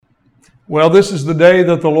Well, this is the day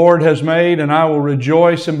that the Lord has made, and I will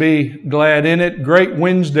rejoice and be glad in it. Great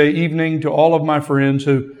Wednesday evening to all of my friends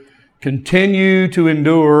who continue to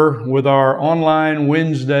endure with our online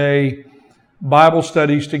Wednesday Bible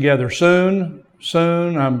studies together. Soon,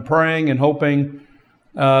 I'm praying and hoping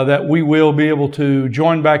that we will be able to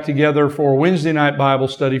join back together for Wednesday night Bible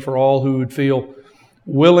study for all who would feel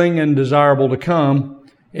willing and desirable to come.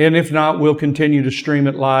 And if not, we'll continue to stream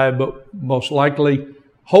it live, but most likely,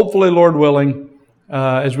 hopefully, Lord willing,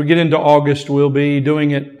 as we get into August, we'll be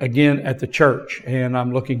doing it again at the church, and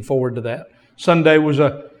I'm looking forward to that. Sunday was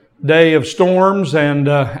a day of storms and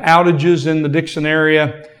outages in the Dixon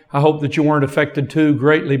area. I hope that you weren't affected too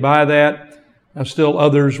greatly by that. Still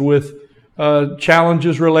others with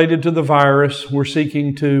challenges related to the virus. We're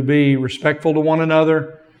seeking to be respectful to one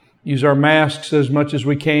another, use our masks as much as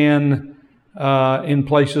we can in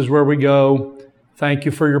places where we go. Thank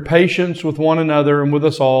you for your patience with one another and with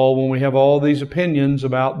us all when we have all these opinions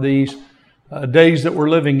about these days that we're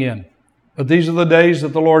living in. But these are the days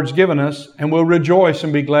that the Lord's given us, and we'll rejoice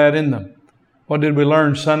and be glad in them. What did we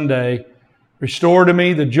learn Sunday? Restore to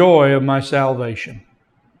me the joy of my salvation.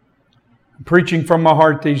 I'm preaching from my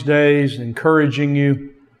heart these days, encouraging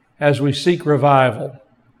you as we seek revival.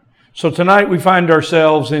 So tonight we find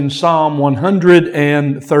ourselves in Psalm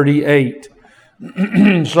 138.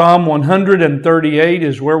 Psalm 138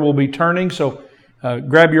 is where we'll be turning. So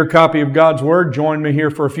grab your copy of God's Word. Join me here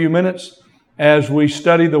for a few minutes as we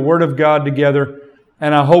study the Word of God together.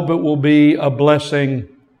 And I hope it will be a blessing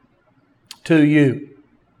to you.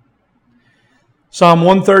 Psalm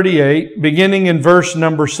 138, beginning in verse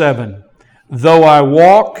number 7. Though I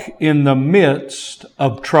walk in the midst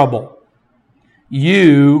of trouble,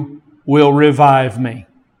 you will revive me.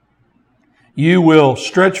 You will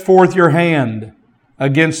stretch forth your hand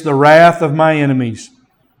against the wrath of my enemies,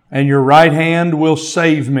 and your right hand will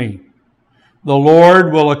save me. The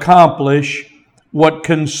Lord will accomplish what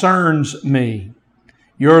concerns me.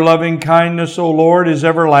 Your loving kindness, O Lord, is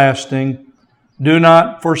everlasting. Do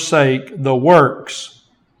not forsake the works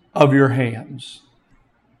of your hands.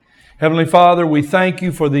 Heavenly Father, we thank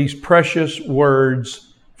you for these precious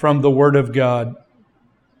words from the Word of God.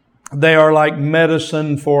 They are like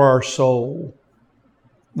medicine for our soul.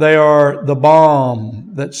 They are the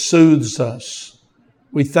balm that soothes us.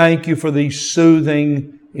 We thank you for these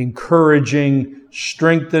soothing, encouraging,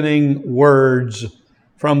 strengthening words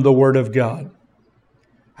from the Word of God.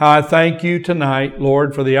 How I thank you tonight,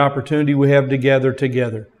 Lord, for the opportunity we have to gather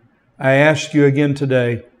together. I ask you again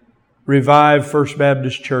today, revive First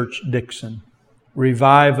Baptist Church Dixon.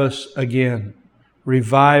 Revive us again.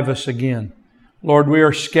 Revive us again. Lord, we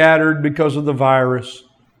are scattered because of the virus.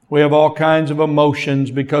 We have all kinds of emotions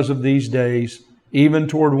because of these days, even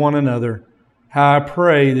toward one another. How I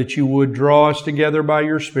pray that you would draw us together by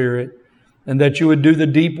your Spirit and that you would do the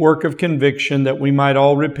deep work of conviction that we might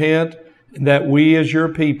all repent and that we as your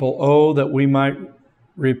people, that we might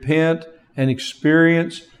repent and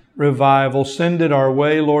experience revival. Send it our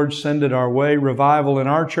way, Lord, send it our way. Revival in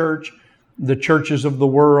our church, the churches of the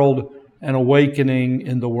world, and awakening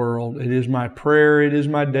in the world. It is my prayer. It is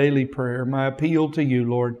my daily prayer. My appeal to you,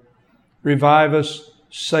 Lord. Revive us.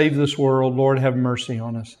 Save this world. Lord, have mercy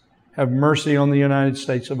on us. Have mercy on the United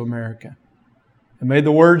States of America. And may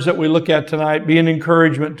the words that we look at tonight be an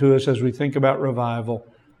encouragement to us as we think about revival.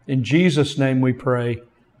 In Jesus' name we pray.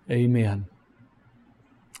 Amen.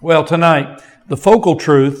 Well, tonight, the focal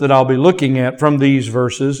truth that I'll be looking at from these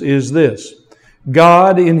verses is this.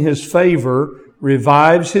 God, in His favor,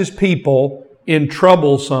 revives His people in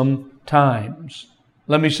troublesome times.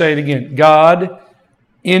 Let me say it again. God,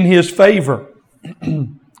 in His favor,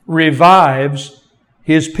 revives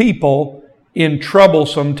His people in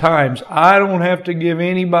troublesome times. I don't have to give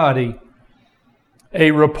anybody a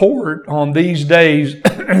report on these days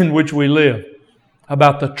in which we live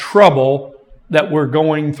about the trouble that we're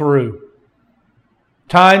going through.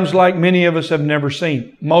 Times like many of us have never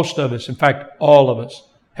seen. Most of us, in fact, all of us,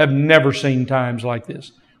 have never seen times like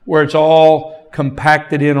this, where it's all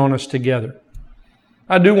compacted in on us together.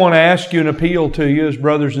 I do want to ask you and appeal to you as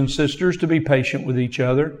brothers and sisters to be patient with each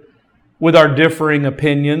other, with our differing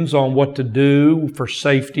opinions on what to do for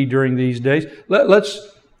safety during these days. Let's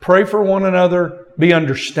pray for one another, be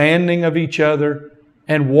understanding of each other,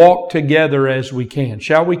 and walk together as we can.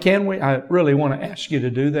 Shall we? Can we? I really want to ask you to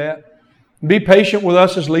do that. Be patient with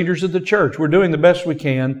us as leaders of the church. We're doing the best we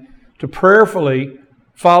can to prayerfully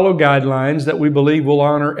follow guidelines that we believe will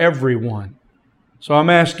honor everyone. So I'm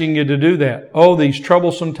asking you to do that. These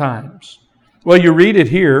troublesome times. Well, you read it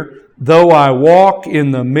here, though I walk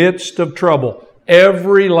in the midst of trouble.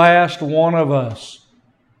 Every last one of us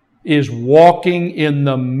is walking in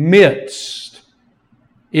the midst,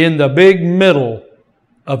 in the big middle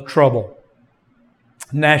of trouble.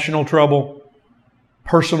 National trouble,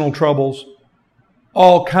 personal troubles,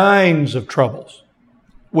 all kinds of troubles.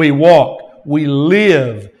 We walk, we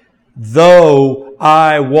live, though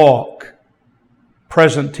I walk,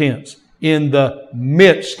 present tense, in the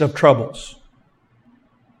midst of troubles.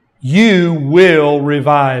 You will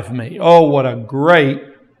revive me. Oh, what a great,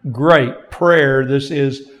 great prayer this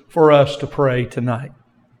is for us to pray tonight.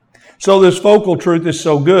 So this focal truth is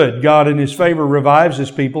so good. God in His favor revives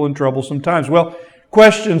His people in troublesome times. Well,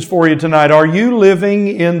 questions for you tonight. Are you living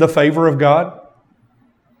in the favor of God?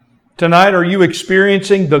 Tonight, are you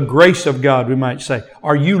experiencing the grace of God, we might say?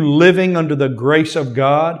 Are you living under the grace of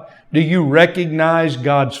God? Do you recognize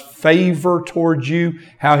God's favor towards you,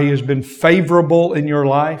 how He has been favorable in your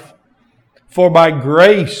life? For by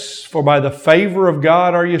grace, for by the favor of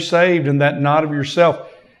God are you saved, and that not of yourself.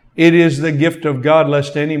 It is the gift of God,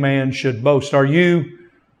 lest any man should boast. Are you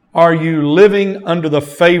living under the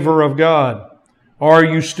favor of God? Or are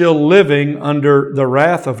you still living under the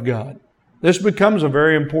wrath of God? This becomes a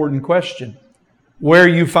very important question. Where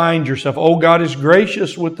you find yourself. Oh, God is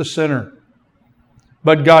gracious with the sinner.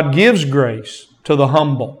 But God gives grace to the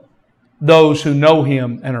humble, those who know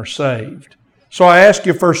Him and are saved. So I ask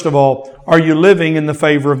you, first of all, are you living in the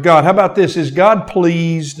favor of God? How about this? Is God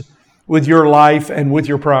pleased with your life and with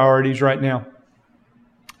your priorities right now?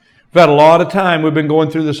 We've had a lot of time. We've been going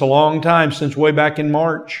through this a long time, since way back in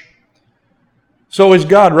March. So is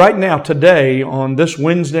God right now, today, on this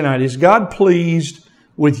Wednesday night, is God pleased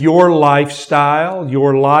with your lifestyle,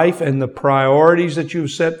 your life, and the priorities that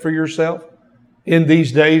you've set for yourself in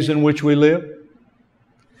these days in which we live?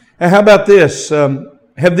 And how about this?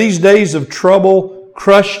 Have these days of trouble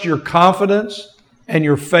crushed your confidence and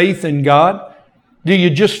your faith in God? Do you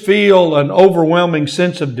just feel an overwhelming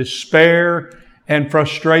sense of despair and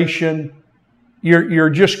frustration? You're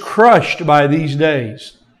just crushed by these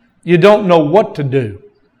days. You don't know what to do.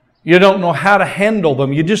 You don't know how to handle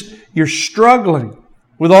them. You're struggling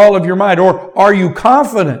with all of your might. Or are you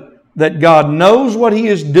confident that God knows what He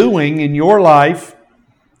is doing in your life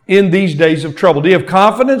in these days of trouble? Do you have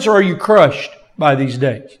confidence, or are you crushed by these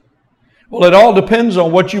days? Well, it all depends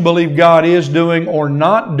on what you believe God is doing or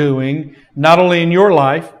not doing, not only in your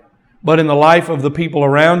life, but in the life of the people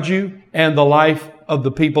around you and the life of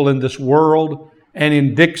the people in this world and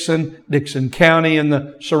in Dixon County, and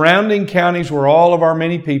the surrounding counties where all of our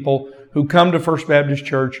many people who come to First Baptist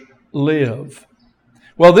Church live.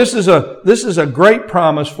 Well, this is a great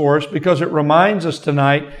promise for us, because it reminds us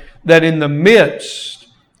tonight that in the midst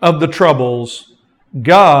of the troubles,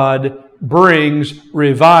 God brings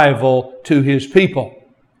revival to His people.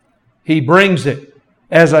 He brings it.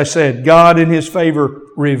 As I said, God in His favor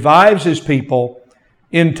revives His people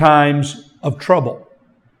in times of trouble.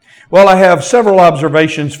 Well, I have several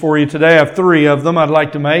observations for you today. I have 3 of them I'd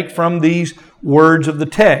like to make from these words of the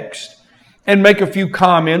text, and make a few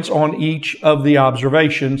comments on each of the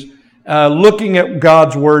observations, looking at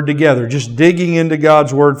God's Word together, just digging into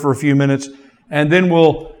God's Word for a few minutes, and then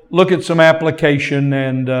we'll look at some application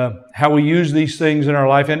and how we use these things in our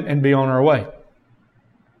life and be on our way.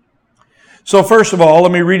 So first of all,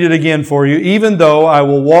 let me read it again for you. Even though I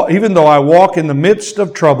walk in the midst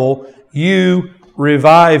of trouble, you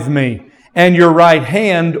revive me, and your right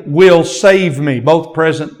hand will save me. Both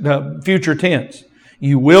present, future tense.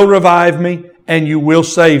 You will revive me, and you will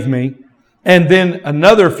save me. And then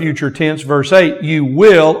another future tense, verse 8, you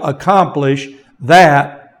will accomplish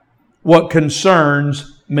that what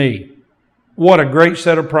concerns me. What a great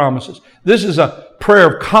set of promises. This is a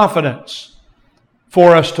prayer of confidence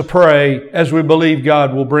for us to pray as we believe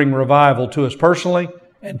God will bring revival to us personally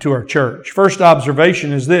and to our church. First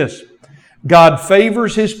observation is this. God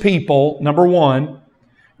favors His people, number 1,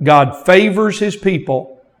 God favors His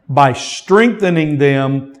people by strengthening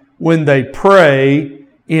them when they pray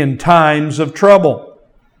in times of trouble.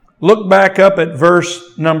 Look back up at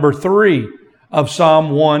verse number 3 of Psalm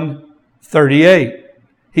 138.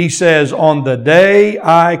 He says, on the day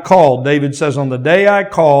I called, David says, on the day I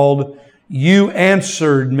called, you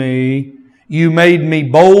answered me. You made me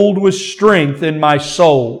bold with strength in my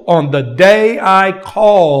soul. On the day I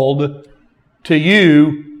called to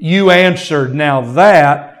you, you answered. Now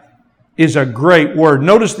that is a great word.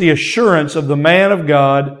 Notice the assurance of the man of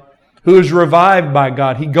God who is revived by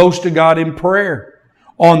God. He goes to God in prayer.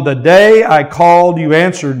 On the day I called, you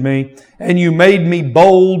answered me, and you made me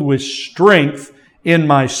bold with strength in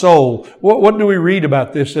my soul. What do we read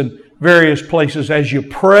about this in various places? As you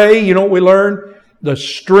pray, you know what we learn? The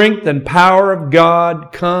strength and power of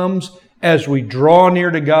God comes as we draw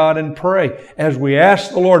near to God and pray. As we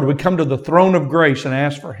ask the Lord, we come to the throne of grace and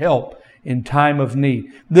ask for help in time of need.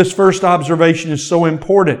 This first observation is so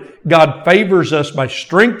important. God favors us by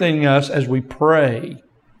strengthening us as we pray.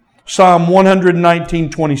 Psalm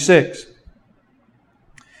 119:26.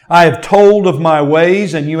 I have told of my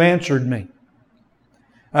ways, and you answered me.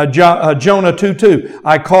 Jonah 2:2.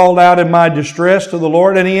 I called out in my distress to the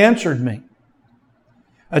Lord, and He answered me.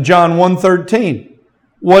 John 1:13.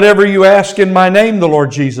 Whatever you ask in my name, the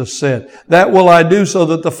Lord Jesus said, that will I do so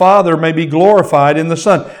that the Father may be glorified in the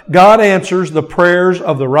Son. God answers the prayers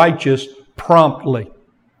of the righteous promptly.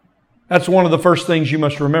 That's one of the first things you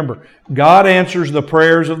must remember. God answers the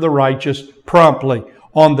prayers of the righteous promptly.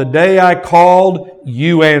 On the day I called,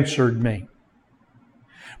 you answered me.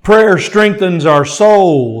 Prayer strengthens our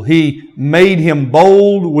soul. He made him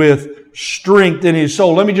bold with strength in his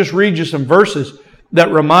soul. Let me just read you some verses that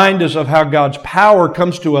remind us of how God's power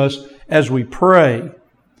comes to us as we pray.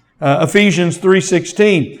 Ephesians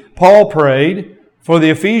 3:16. Paul prayed for the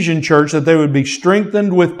Ephesian church that they would be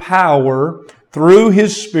strengthened with power through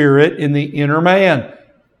His Spirit in the inner man.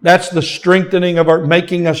 That's the strengthening of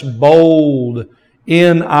making us bold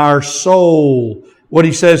in our soul. What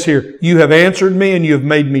he says here, you have answered me and you have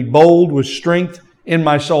made me bold with strength in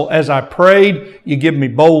my soul. As I prayed, you give me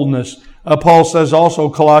boldness. Paul says also,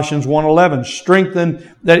 Colossians 1:11, strengthen,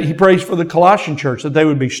 that he prays for the Colossian church, that they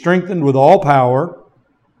would be strengthened with all power,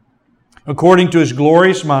 according to His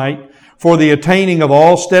glorious might, for the attaining of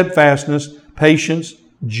all steadfastness, patience,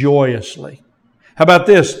 joyously. How about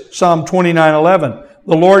this? Psalm 29:11,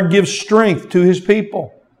 the Lord gives strength to His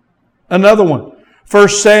people. Another one, 1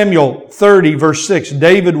 Samuel 30, verse 6,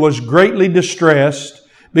 David was greatly distressed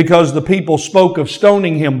because the people spoke of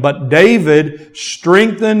stoning him. But David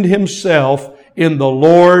strengthened himself in the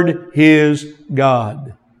Lord his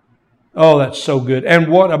God. Oh, that's so good. And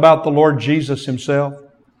what about the Lord Jesus Himself?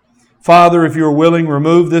 Father, if you're willing,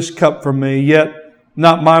 remove this cup from me, yet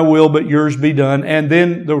not my will, but yours be done. And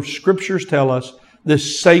then the Scriptures tell us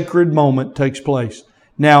this sacred moment takes place.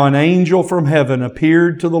 Now an angel from heaven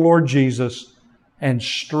appeared to the Lord Jesus and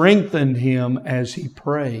strengthened Him as He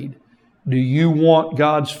prayed. Do you want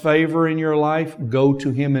God's favor in your life? Go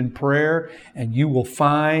to Him in prayer, and you will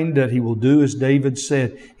find that He will do as David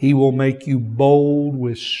said. He will make you bold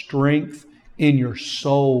with strength in your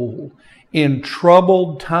soul. In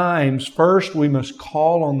troubled times, first we must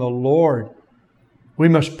call on the Lord. We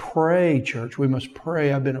must pray, church. We must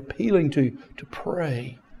pray. I've been appealing to you to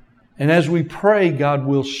pray. And as we pray, God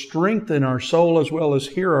will strengthen our soul as well as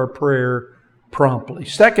hear our prayer promptly.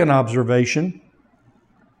 Second observation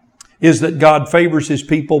is that God favors His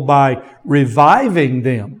people by reviving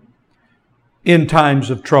them in times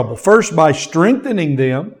of trouble. First, by strengthening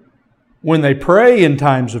them when they pray in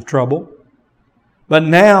times of trouble, but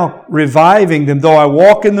now reviving them. Though I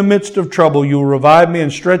walk in the midst of trouble, you will revive me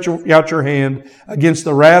and stretch out your hand against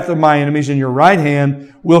the wrath of my enemies, and your right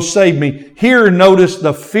hand will save me. Here, notice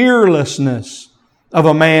the fearlessness of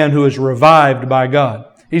a man who is revived by God.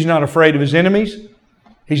 He's not afraid of his enemies.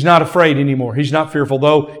 He's not afraid anymore. He's not fearful.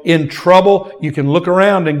 Though in trouble, you can look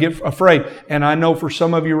around and get afraid. And I know for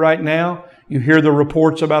some of you right now, you hear the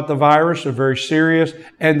reports about the virus. They're very serious.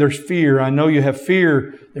 And there's fear. I know you have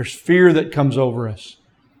fear. There's fear that comes over us.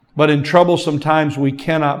 But in trouble, sometimes we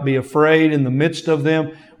cannot be afraid. In the midst of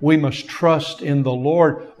them, we must trust in the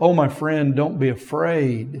Lord. Oh, my friend, don't be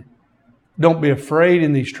afraid. Don't be afraid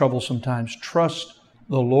in these troubles sometimes. Trust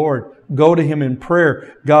the Lord. Go to Him in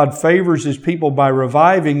prayer. God favors His people by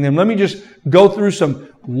reviving them. Let me just go through some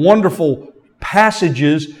wonderful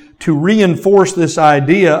passages to reinforce this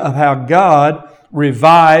idea of how God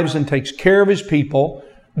revives and takes care of His people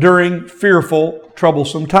during fearful,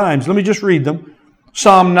 troublesome times. Let me just read them.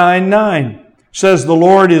 Psalm 9:9 says, the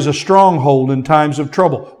Lord is a stronghold in times of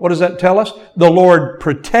trouble. What does that tell us? The Lord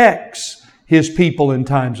protects His people in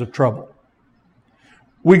times of trouble.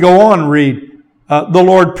 We go on and read, the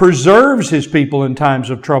Lord preserves His people in times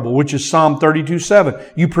of trouble, which is Psalm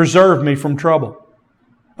 32:7. You preserve me from trouble.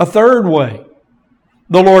 A third way,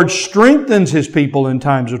 the Lord strengthens His people in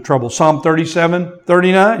times of trouble. Psalm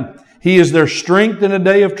 37:39. He is their strength in a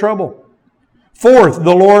day of trouble. Fourth,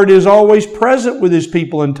 the Lord is always present with His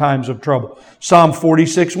people in times of trouble. Psalm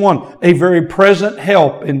 46:1. A very present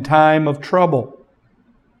help in time of trouble.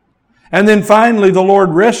 And then finally, the Lord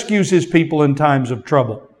rescues His people in times of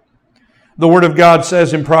trouble. The Word of God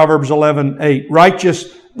says in Proverbs 11:8,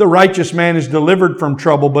 the righteous man is delivered from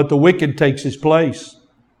trouble, but the wicked takes his place.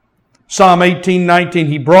 Psalm 18:19,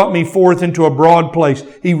 He brought me forth into a broad place.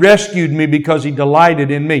 He rescued me because He delighted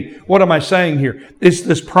in me. What am I saying here? It's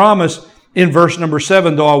this promise In verse number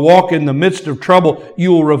 7, though I walk in the midst of trouble,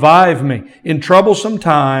 you will revive me. In troublesome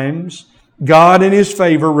times, God in His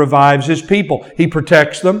favor revives His people. He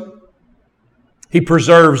protects them. He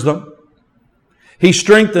preserves them. He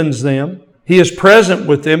strengthens them. He is present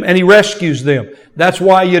with them, and He rescues them. That's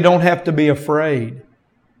why you don't have to be afraid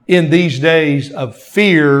in these days of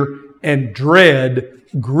fear and dread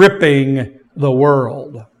gripping the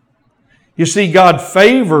world. You see, God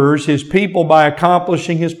favors His people by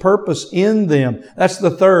accomplishing His purpose in them. That's the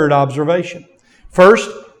third observation. First,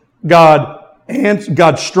 God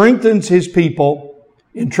strengthens His people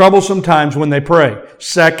in troublesome times when they pray.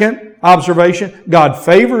 Second observation, God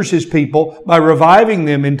favors His people by reviving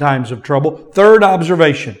them in times of trouble. Third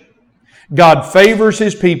observation, God favors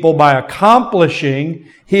His people by accomplishing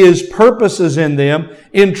His purposes in them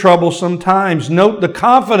in troublesome times. Note the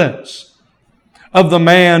confidence of the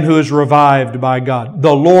man who is revived by God.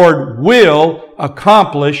 The Lord will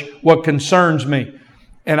accomplish what concerns me.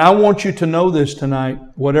 And I want you to know this tonight,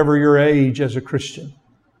 whatever your age as a Christian.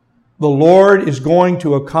 The Lord is going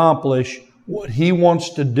to accomplish what He wants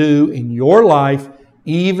to do in your life,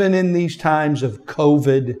 even in these times of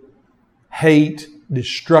COVID, hate,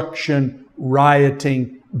 destruction,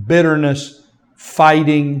 rioting, bitterness,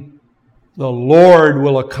 fighting. The Lord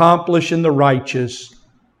will accomplish in the righteous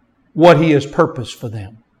what He has purposed for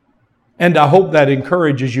them. And I hope that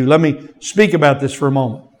encourages you. Let me speak about this for a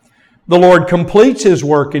moment. The Lord completes His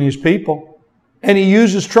work in His people, and He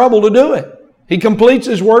uses trouble to do it. He completes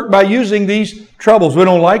His work by using these troubles. We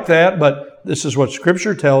don't like that, but this is what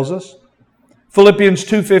Scripture tells us. Philippians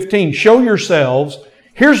 2:15, show yourselves.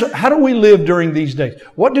 How do we live during these days?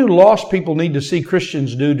 What do lost people need to see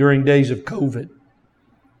Christians do during days of COVID?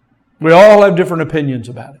 We all have different opinions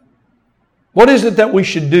about it. What is it that we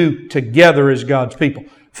should do together as God's people?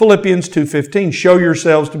 Philippians 2:15, show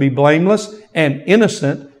yourselves to be blameless and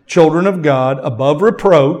innocent children of God, above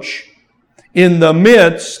reproach, in the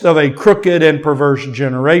midst of a crooked and perverse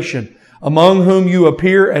generation, among whom you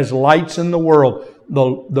appear as lights in the world.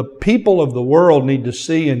 The people of the world need to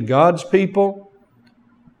see in God's people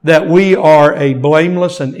that we are a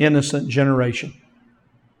blameless and innocent generation.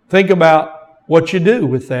 Think about what you do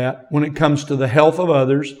with that when it comes to the health of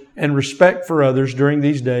others and respect for others during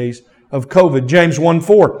these days of COVID. James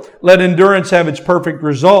 1:4, let endurance have its perfect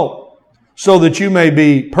result, so that you may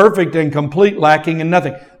be perfect and complete, lacking in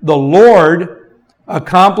nothing. The Lord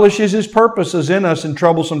accomplishes His purposes in us in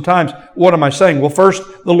troublesome times. What am I saying? Well, first,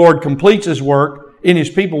 the Lord completes His work in His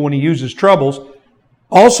people when He uses troubles.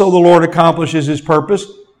 Also, the Lord accomplishes His purpose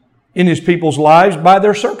in His people's lives by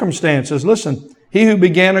their circumstances. Listen, He who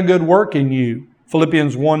began a good work in you,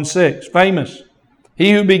 Philippians 1:6, famous.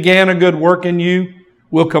 He who began a good work in you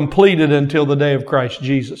will complete it until the day of Christ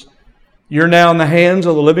Jesus. You're now in the hands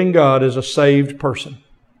of the living God as a saved person.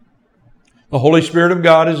 The Holy Spirit of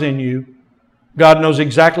God is in you. God knows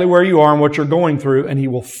exactly where you are and what you're going through, and He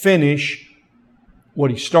will finish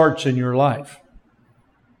what He starts in your life.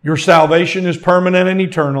 Your salvation is permanent and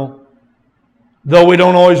eternal. Though we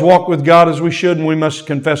don't always walk with God as we should, and we must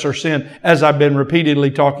confess our sin, as I've been repeatedly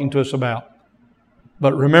talking to us about.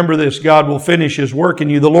 But remember this, God will finish His work in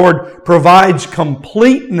you. The Lord provides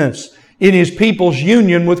completeness in His people's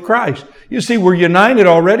union with Christ. You see, we're united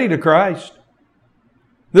already to Christ.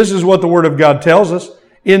 This is what the Word of God tells us.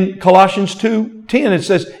 In Colossians 2:10, it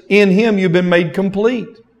says, in Him you've been made complete.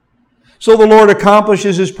 So the Lord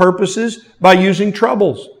accomplishes His purposes by using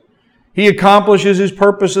troubles. He accomplishes His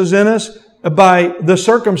purposes in us by the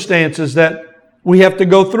circumstances that we have to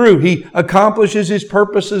go through. He accomplishes His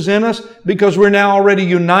purposes in us because we're now already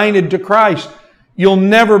united to Christ. You'll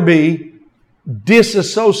never be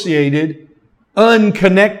disassociated,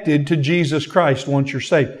 unconnected to Jesus Christ once you're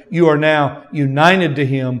saved. You are now united to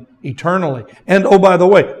Him eternally. And oh, by the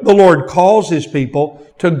way, the Lord calls His people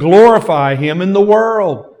to glorify Him in the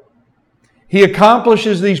world. He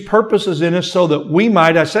accomplishes these purposes in us so that we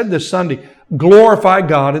might, I said this Sunday, glorify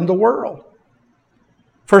God in the world.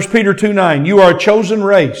 1 Peter 2:9, you are a chosen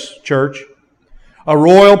race, church, a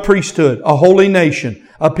royal priesthood, a holy nation,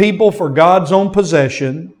 a people for God's own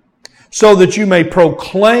possession, so that you may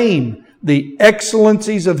proclaim the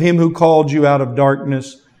excellencies of Him who called you out of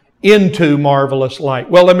darkness into marvelous light.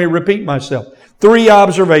 Well, let me repeat myself. 3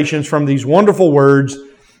 observations from these wonderful words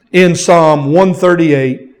in Psalm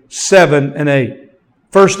 138, 7 and 8.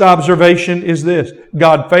 First observation is this.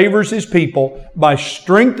 God favors His people by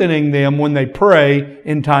strengthening them when they pray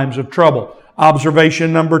in times of trouble.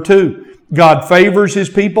 Observation number 2. God favors His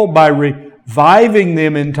people by reviving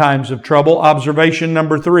them in times of trouble. Observation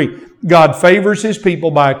number 3. God favors His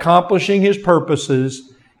people by accomplishing His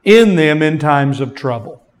purposes in them in times of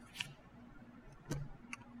trouble.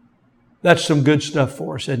 That's some good stuff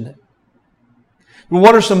for us, isn't it?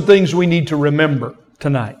 What are some things we need to remember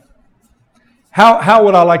tonight? How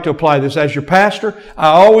would I like to apply this? As your pastor, I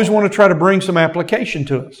always want to try to bring some application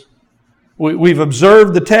to us. We've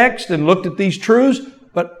observed the text and looked at these truths,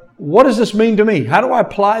 but what does this mean to me? How do I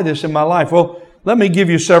apply this in my life? Well, let me give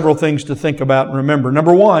you several things to think about and remember.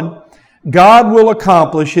 Number one, God will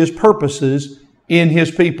accomplish His purposes in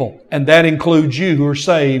His people, and that includes you who are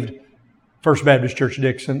saved, First Baptist Church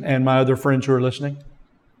Dixon, and my other friends who are listening.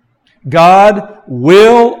 God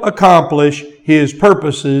will accomplish His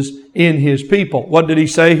purposes in His people. What did He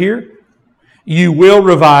say here? You will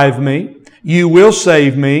revive me, you will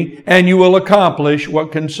save me, and you will accomplish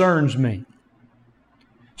what concerns me.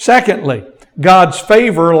 Secondly, God's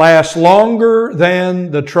favor lasts longer than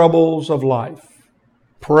the troubles of life.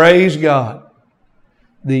 Praise God.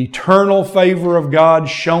 The eternal favor of God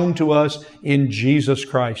shown to us in Jesus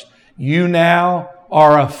Christ. You now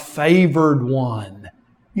are a favored one.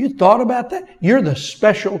 You thought about that? You're the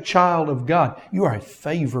special child of God. You are a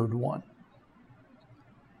favored one.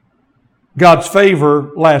 God's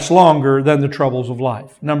favor lasts longer than the troubles of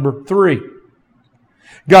life. Number three,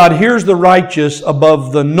 God hears the righteous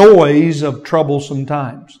above the noise of troublesome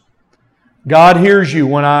times. God hears you.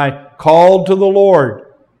 When I called to the Lord,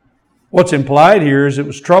 what's implied here is it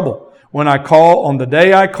was trouble. When I called, on the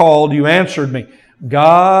day I called, you answered me.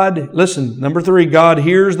 God, listen, number three, God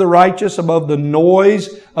hears the righteous above the noise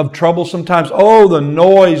of troublesome times. Oh, the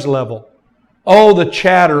noise level. Oh, the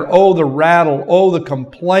chatter. Oh, the rattle. Oh, the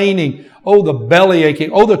complaining. Oh, the belly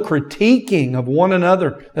aching. Oh, the critiquing of one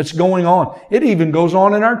another that's going on. It even goes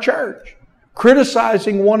on in our church.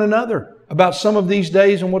 Criticizing one another about some of these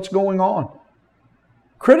days and what's going on.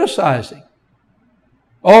 Criticizing.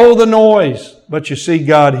 Oh, the noise. But you see,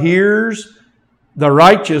 God hears the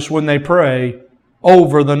righteous when they pray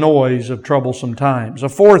over the noise of troublesome times. A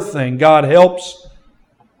fourth thing, God's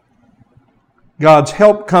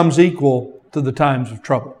help comes equal to the times of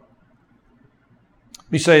trouble.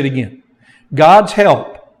 Let me say it again. God's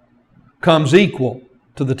help comes equal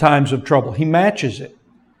to the times of trouble. He matches it.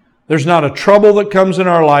 There's not a trouble that comes in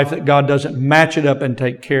our life that God doesn't match it up and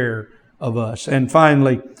take care of us. And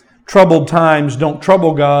finally, troubled times don't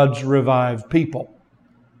trouble God's revived people.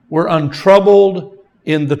 We're untroubled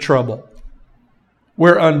in the trouble.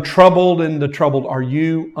 We're untroubled in the troubled. Are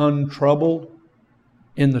you untroubled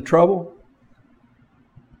in the trouble?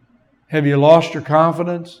 Have you lost your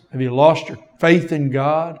confidence? Have you lost your faith in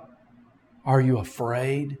God? Are you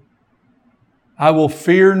afraid? I will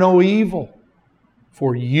fear no evil,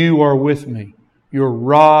 for you are with me. Your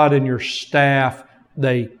rod and your staff,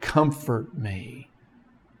 they comfort me.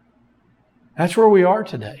 That's where we are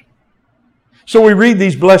today. So we read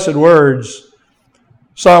these blessed words.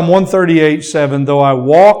 Psalm 138:7, though I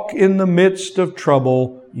walk in the midst of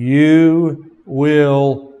trouble, you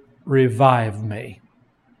will revive me.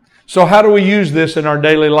 So how do we use this in our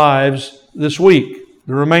daily lives this week,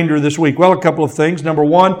 the remainder of this week? Well, a couple of things. Number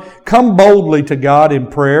one, come boldly to God in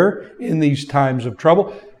prayer in these times of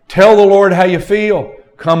trouble. Tell the Lord how you feel.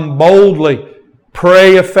 Come boldly.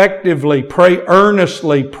 Pray effectively. Pray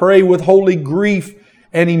earnestly. Pray with holy grief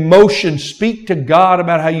and emotion. Speak to God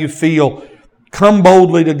about how you feel. Come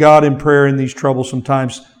boldly to God in prayer in these troublesome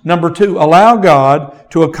times. Number two, allow God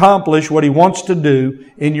to accomplish what He wants to do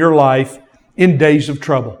in your life in days of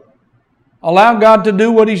trouble. Allow God to do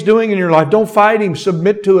what He's doing in your life. Don't fight Him.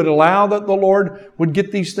 Submit to it. Allow that the Lord would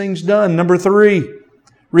get these things done. Number three,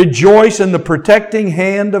 rejoice in the protecting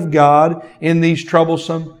hand of God in these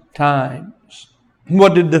troublesome times.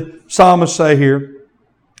 What did the psalmist say here?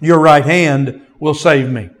 Your right hand will save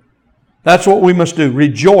me. That's what we must do.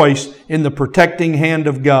 Rejoice in the protecting hand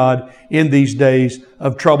of God in these days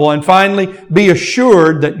of trouble. And finally, be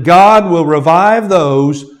assured that God will revive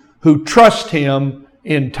those who trust Him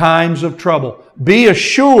in times of trouble. Be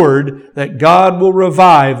assured that God will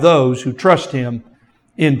revive those who trust Him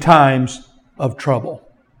in times of trouble.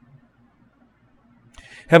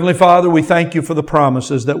 Heavenly Father, we thank You for the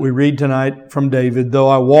promises that we read tonight from David. Though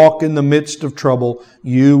I walk in the midst of trouble,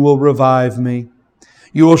 You will revive me.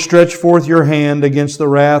 You will stretch forth Your hand against the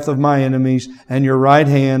wrath of my enemies, and Your right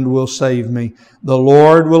hand will save me. The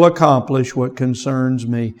Lord will accomplish what concerns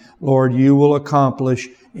me. Lord, You will accomplish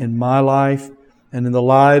in my life and in the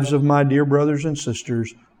lives of my dear brothers and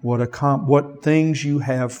sisters what things You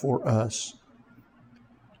have for us.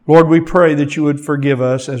 Lord, we pray that You would forgive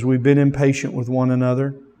us as we've been impatient with one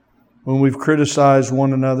another, when we've criticized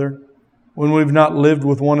one another, when we've not lived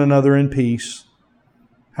with one another in peace.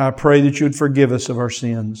 I pray that You would forgive us of our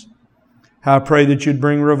sins. I pray that You'd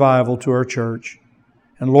bring revival to our church.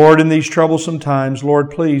 And Lord, in these troublesome times, Lord,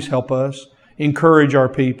 please help us. Encourage our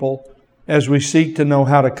people. as we seek to know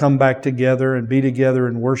how to come back together and be together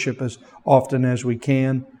and worship as often as we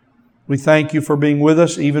can. We thank You for being with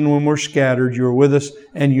us even when we're scattered. You're with us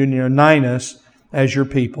and You unite us as Your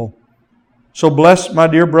people. So bless my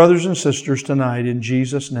dear brothers and sisters tonight in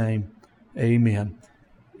Jesus' name. Amen.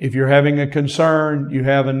 If you're having a concern, you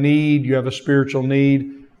have a need, you have a spiritual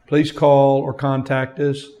need, please call or contact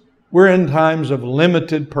us. We're in times of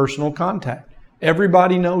limited personal contact.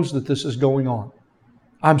 Everybody knows that this is going on.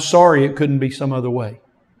 I'm sorry it couldn't be some other way.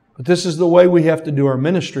 But this is the way we have to do our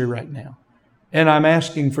ministry right now. And I'm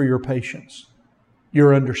asking for your patience,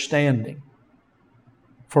 your understanding,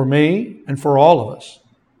 for me and for all of us,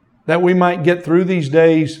 that we might get through these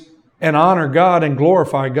days and honor God and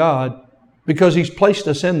glorify God because He's placed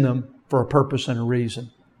us in them for a purpose and a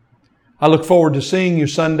reason. I look forward to seeing you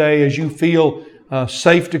Sunday. As you feel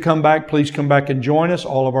safe to come back, please come back and join us.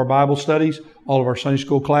 All of our Bible studies, all of our Sunday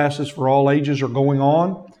school classes for all ages are going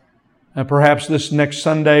on. And perhaps this next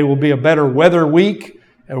Sunday will be a better weather week.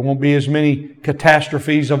 There won't be as many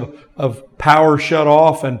catastrophes of power shut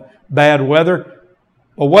off and bad weather.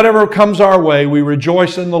 But whatever comes our way, we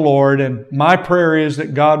rejoice in the Lord. And my prayer is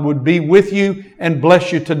that God would be with you and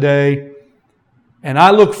bless you today. And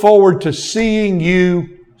I look forward to seeing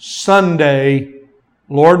you Sunday,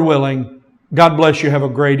 Lord willing. God bless you. Have a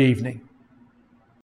great evening.